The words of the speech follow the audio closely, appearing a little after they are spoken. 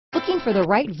Looking for the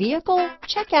right vehicle?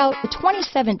 Check out the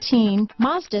 2017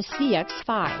 Mazda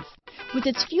CX-5. With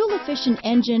its fuel-efficient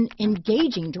engine,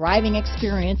 engaging driving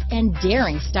experience, and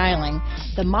daring styling,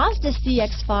 the Mazda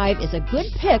CX-5 is a good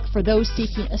pick for those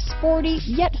seeking a sporty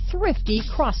yet thrifty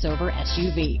crossover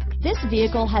SUV. This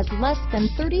vehicle has less than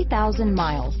 30,000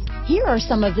 miles. Here are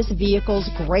some of this vehicle's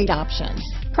great options: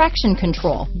 traction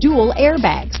control, dual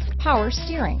airbags, power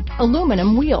steering,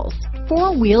 aluminum wheels,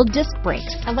 four-wheel disc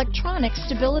brakes, electronic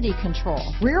stability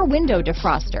control, rear window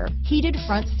defroster, heated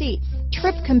front seats,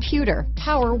 trip computer,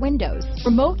 power windows,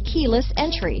 remote keyless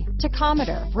entry,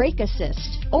 tachometer, brake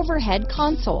assist, overhead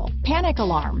console, panic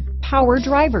alarm, power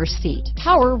driver's seat,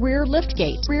 power rear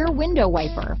liftgate, rear window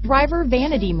wiper, driver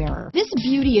vanity mirror. This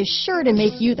beauty is sure to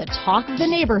make you the talk of the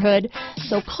neighborhood,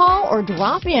 so call or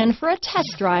drop in for a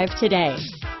test drive today.